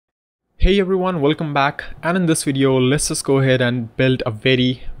Hey everyone, welcome back. And in this video, let's just go ahead and build a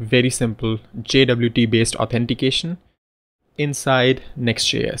very simple JWT based authentication inside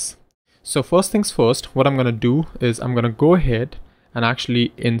Next.js. So first things first, what I'm going to do is I'm going to go ahead and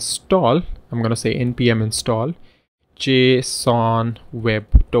actually install, I'm going to say npm install JSON web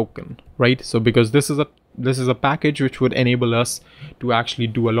token, right? So because this is a package which would enable us to actually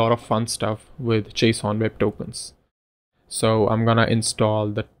do a lot of fun stuff with JSON web tokens. So I'm going to install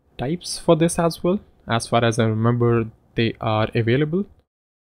the types for this as well. As far as I remember, they are available.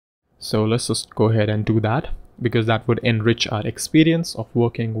 So let's just go ahead and do that, because that would enrich our experience of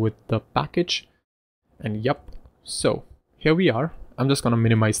working with the package. And yep, so here we are. I'm just going to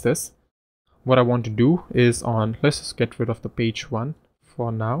minimize this. What I want to do is let's just get rid of the page one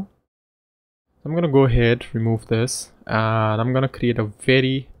for now. I'm going to go ahead, remove this, and I'm going to create a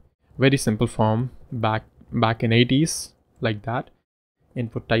very simple form back in 80s, like that.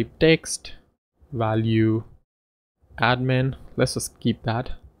 Input type text, value admin, let's just keep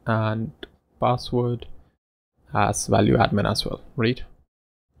that, and password as value admin as well, right?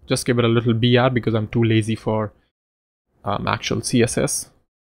 Just give it a little BR because I'm too lazy for actual CSS.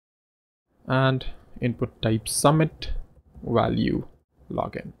 And input type submit, value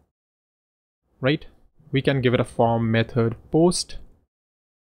login, right? We can give it a form method post,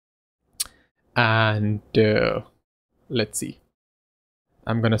 and let's see.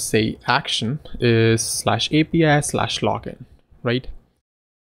 I'm going to say action is /API/login, right?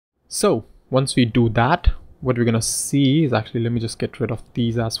 So once we do that, what we're going to see is actually, let me just get rid of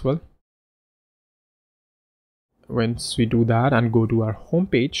these as well. Once we do that and go to our home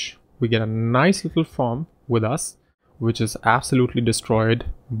page, we get a nice little form with us, which is absolutely destroyed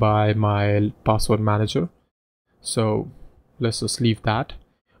by my password manager. So let's just leave that.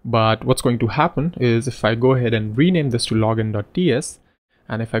 But what's going to happen is if I go ahead and rename this to login.ts,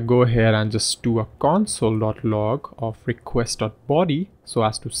 and if I go ahead and just do a console.log of request.body so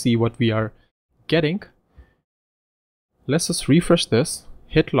as to see what we are getting, let's just refresh this,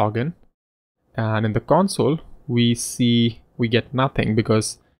 hit login, and in the console we get nothing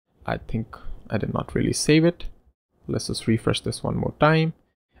because I think I did not really save it. Let's just refresh this one more time,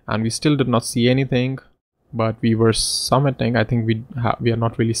 and we still did not see anything, but we were submitting. I think we are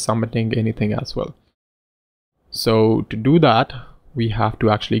not really submitting anything as well. So to do that, we have to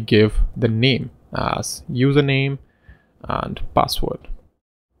actually give the name as username and password,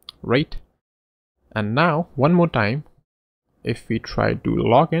 right? And now one more time, if we try to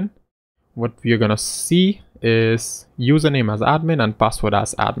log in, what we are gonna see is username as admin and password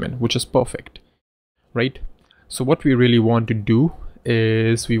as admin, which is perfect, right? So what we really want to do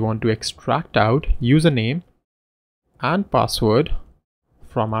is we want to extract out username and password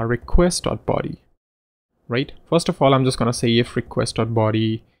from our request.body. Right? First of all, I'm just going to say if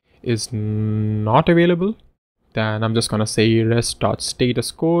request.body is not available, then I'm just going to say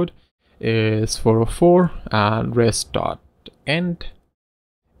rest.status code is 404 and rest.end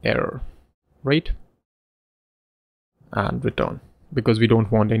error, right? And return, because we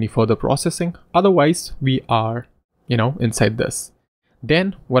don't want any further processing. Otherwise, we are, inside this.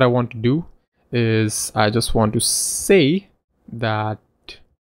 Then what I want to do is I just want to say that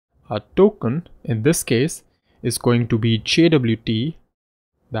a token in this case is going to be JWT,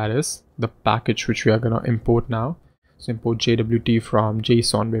 that is the package which we are going to import now. So import JWT from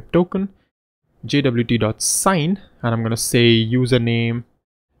JSON web token, JWT.sign, and I'm going to say username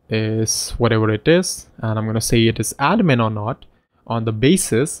is whatever it is, and I'm going to say it is admin or not on the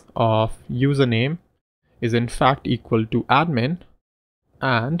basis of username is in fact equal to admin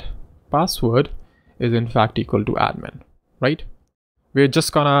and password is in fact equal to admin, right? We're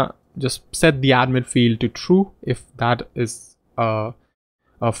just gonna set the admin field to true if that is a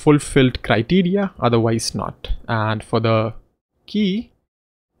fulfilled criteria, otherwise not. And for the key,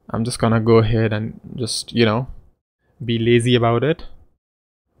 I'm just gonna go ahead and just be lazy about it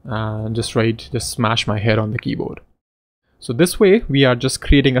and just smash my head on the keyboard. So this way we are just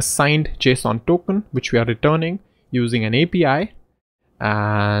creating a signed JSON token which we are returning using an API.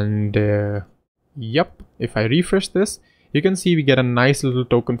 And yep, if I refresh this, you can see we get a nice little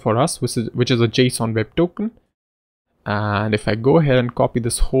token for us, which is a JSON web token. And if I go ahead and copy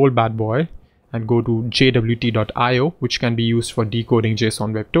this whole bad boy and go to JWT.io, which can be used for decoding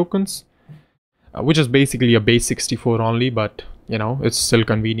JSON web tokens, which is basically a base64 only, but it's still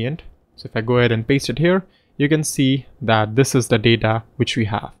convenient. So if I go ahead and paste it here, you can see that this is the data which we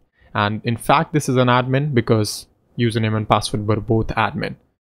have. And in fact, this is an admin because username and password were both admin.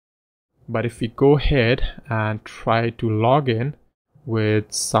 But if we go ahead and try to log in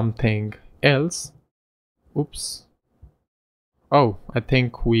with something else, oops. Oh, I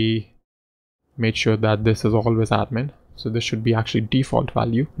think we made sure that this is always admin. So this should be actually default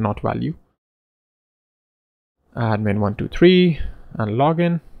value, not value. Admin 123 and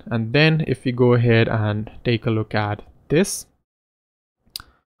login. And then if we go ahead and take a look at this,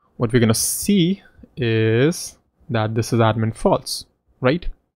 what we're going to see is that this is admin false, right?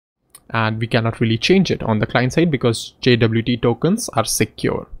 And we cannot really change it on the client side because JWT tokens are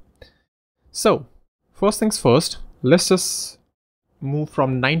secure. So first things first, let's just move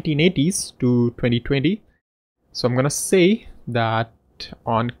from 1980s to 2020. So I'm going to say that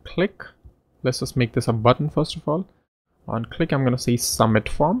on click, let's just make this a button first of all. On click, I'm going to say submit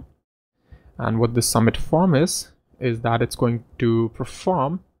form. And what this submit form is that it's going to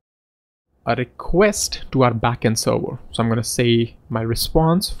perform a request to our backend server. So I'm going to say my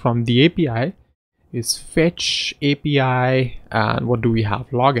response from the API is fetch API, and what do we have?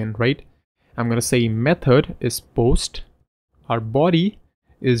 Login, right? I'm going to say method is post. Our body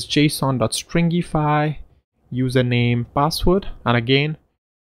is json.stringify, username, password. And again,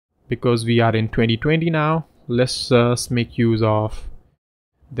 because we are in 2020 now, let's just make use of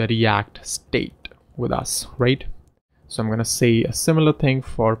the React state with us, right? So I'm going to say a similar thing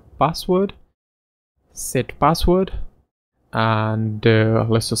for password, set password, and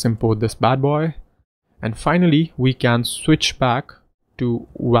let's just import this bad boy. And finally, we can switch back to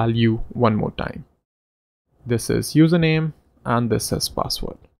value one more time. This is username and this is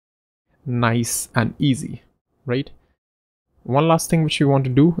password. Nice and easy, right? One last thing which we want to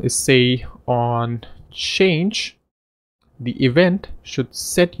do is say on change, the event should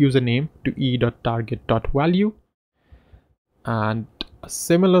set username to e.target.value. And a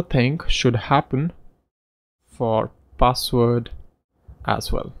similar thing should happen for password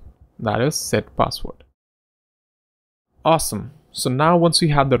as well. That is set password. Awesome. So now once we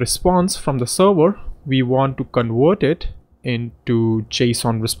have the response from the server, we want to convert it into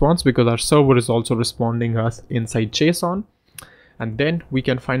JSON response because our server is also responding us inside JSON. And then we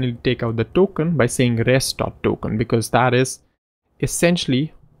can finally take out the token by saying rest.token because that is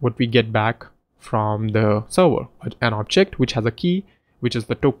essentially what we get back from the server, an object which has a key, which is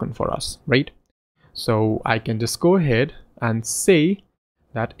the token for us, right? So I can just go ahead and say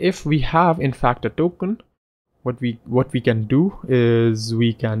that if we have in fact a token, what we can do is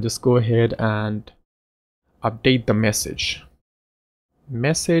we can just go ahead and update the message.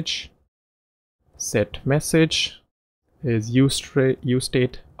 Message set message is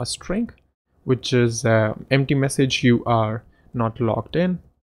useState a string, which is empty message, you are not logged in.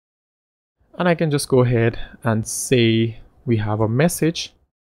 And I can just go ahead and say we have a message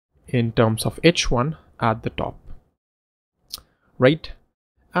in terms of h1 at the top, right?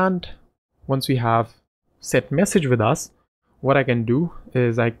 And once we have set message with us, what I can do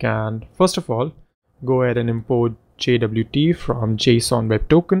is I can first of all go ahead and import JWT from JSON Web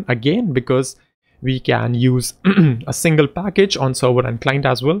Token again, because we can use a single package on server and client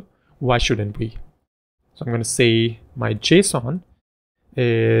as well. Why shouldn't we? So I'm going to say my JSON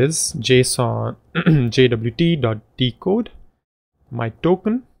is JSON JWT.decode my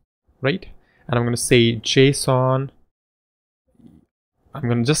token, right? And I'm going to say JSON, I'm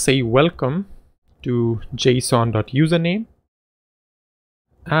going to just say welcome to JSON.username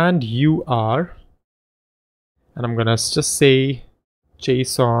and UR, and I'm going to just say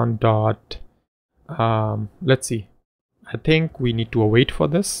JSON dot let's see, I think we need to await for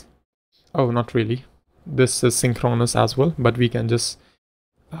this. Oh, not really. This is synchronous as well, but we can just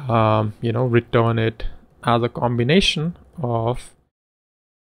return it as a combination of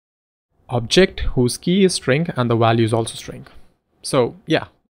object whose key is string and the value is also string. So yeah,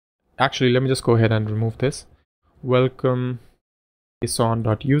 actually let me just go ahead and remove this. Welcome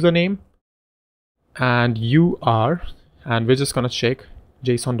JSON.username and UR, and we're just going to check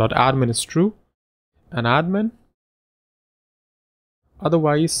JSON.admin is true, an admin,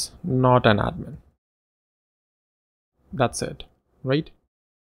 otherwise not an admin. That's it, right?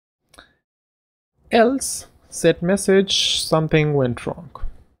 Else set message, something went wrong,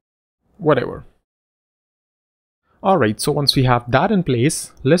 whatever. All right, so once we have that in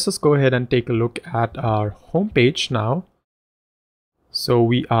place, let's just go ahead and take a look at our home page now. So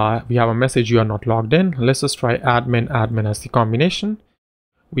we have a message, you are not logged in. Let's just try admin as the combination.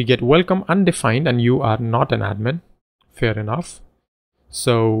 We get welcome undefined and you are not an admin. Fair enough.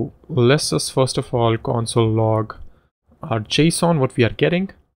 So let's just first of all console log our JSON, what we are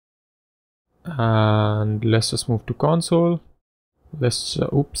getting. And let's just move to console. Let's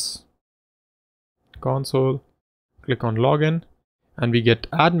console, click on login, and we get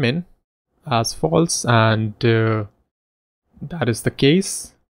admin as false, and that is the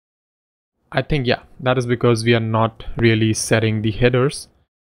case. I think, yeah, that is because we are not really setting the headers.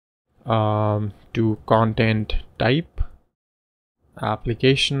 to content type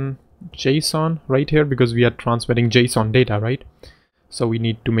application JSON right here, because we are transmitting JSON data, right? So we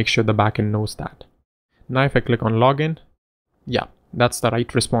need to make sure the backend knows that. Now if I click on login, yeah, that's the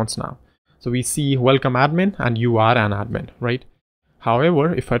right response now. So we see welcome admin and you are an admin, right?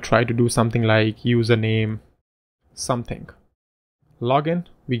 However, if I try to do something like username something, login,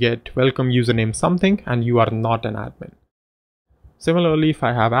 we get welcome username something and you are not an admin. Similarly, if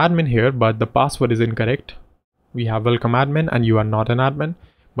I have admin here but the password is incorrect, we have welcome admin and you are not an admin.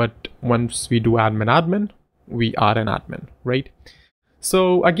 But once we do admin, we are an admin, right?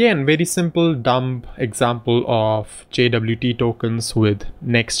 So again, very simple, dumb example of JWT tokens with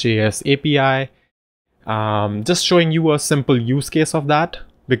Next.js API. Just showing you a simple use case of that,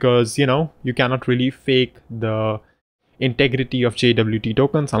 because you cannot really fake the integrity of JWT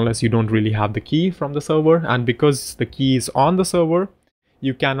tokens unless you don't really have the key from the server, and because the key is on the server,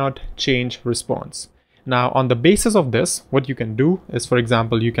 you cannot change response. Now on the basis of this, what you can do is, for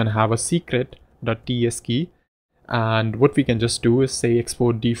example, you can have a secret.ts key, and what we can just do is say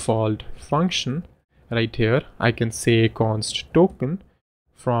export default function. Right here I can say const token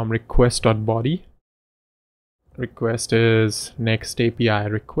from request.body. Request is next API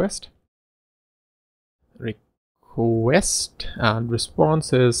request, and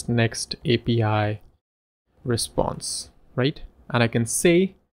response is next API response, right? And I can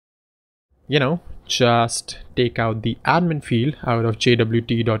say, just take out the admin field out of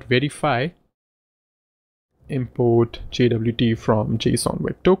jwt.verify, import JWT from JSON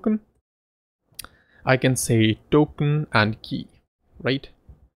web token. I can say token and key, right?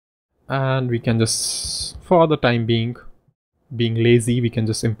 And we can just, for the time being lazy, we can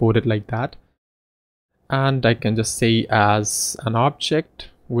just import it like that. And I can just say as an object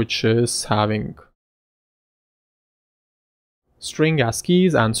which is having string as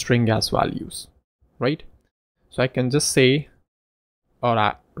keys and string as values, right? So I can just say,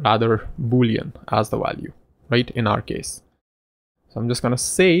 or rather boolean as the value, right, in our case. So I'm just gonna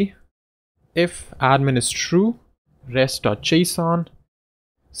say if admin is true, rest.json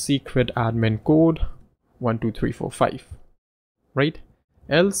secret admin code 1 2 3 4 5, right?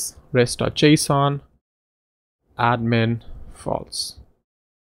 Else rest.json admin false.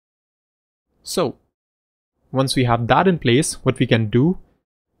 So once we have that in place, what we can do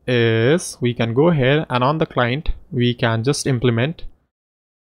is we can go ahead and on the client we can just implement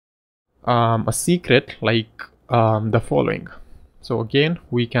a secret like the following. So again,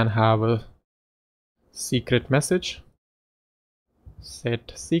 we can have a secret message,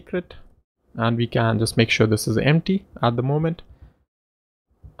 set secret, and we can just make sure this is empty at the moment.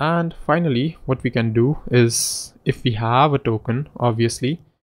 And finally, what we can do is, if we have a token, obviously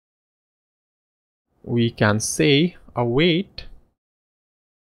we can say await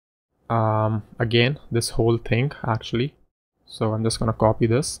again this whole thing actually. So I'm just going to copy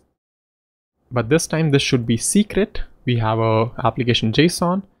this, but this time this should be secret. We have a application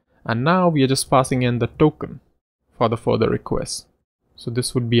JSON, and now we are just passing in the token for the further requests. So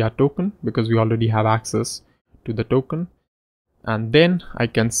this would be our token because we already have access to the token. And then I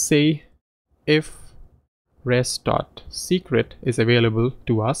can say if rest.secret is available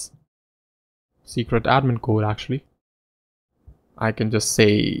to us, secret admin code actually, I can just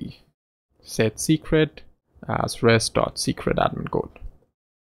say set secret as rest.secret admin code.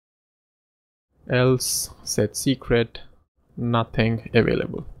 Else set secret nothing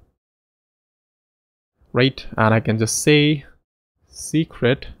available, right? And I can just say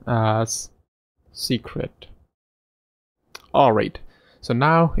secret as secret. All right, so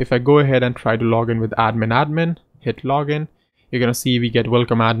now if I go ahead and try to log in with admin, hit login, you're gonna see we get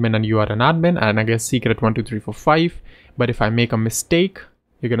welcome admin and you are an admin, and I guess secret 1 2 3 4 5. But if I make a mistake,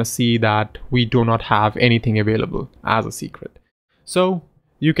 you're gonna see that we do not have anything available as a secret. So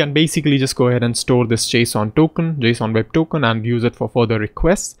you can basically just go ahead and store this JSON token, JSON web token, and use it for further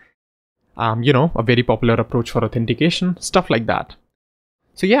requests. A very popular approach for authentication, stuff like that.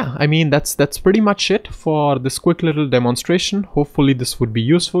 So yeah, I mean, that's pretty much it for this quick little demonstration. Hopefully this would be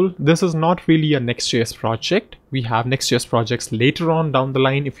useful. This is not really a Next.js project. We have Next.js projects later on down the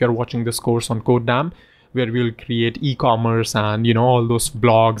line if you're watching this course on Codedam, where we'll create e-commerce and all those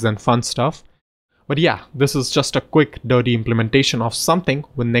blogs and fun stuff. But yeah, this is just a quick dirty implementation of something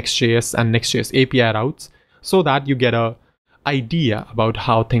with Next.js and Next.js API routes, so that you get an idea about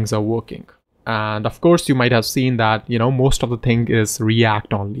how things are working. And of course, you might have seen that, most of the thing is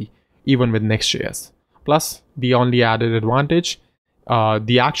React only, even with Next.js. Plus, the only added advantage,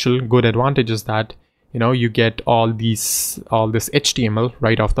 the actual good advantage is that, you get all this HTML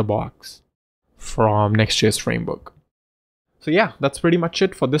right off the box from Next.js framework. So yeah, that's pretty much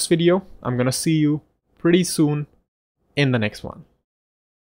it for this video. I'm gonna see you pretty soon in the next one.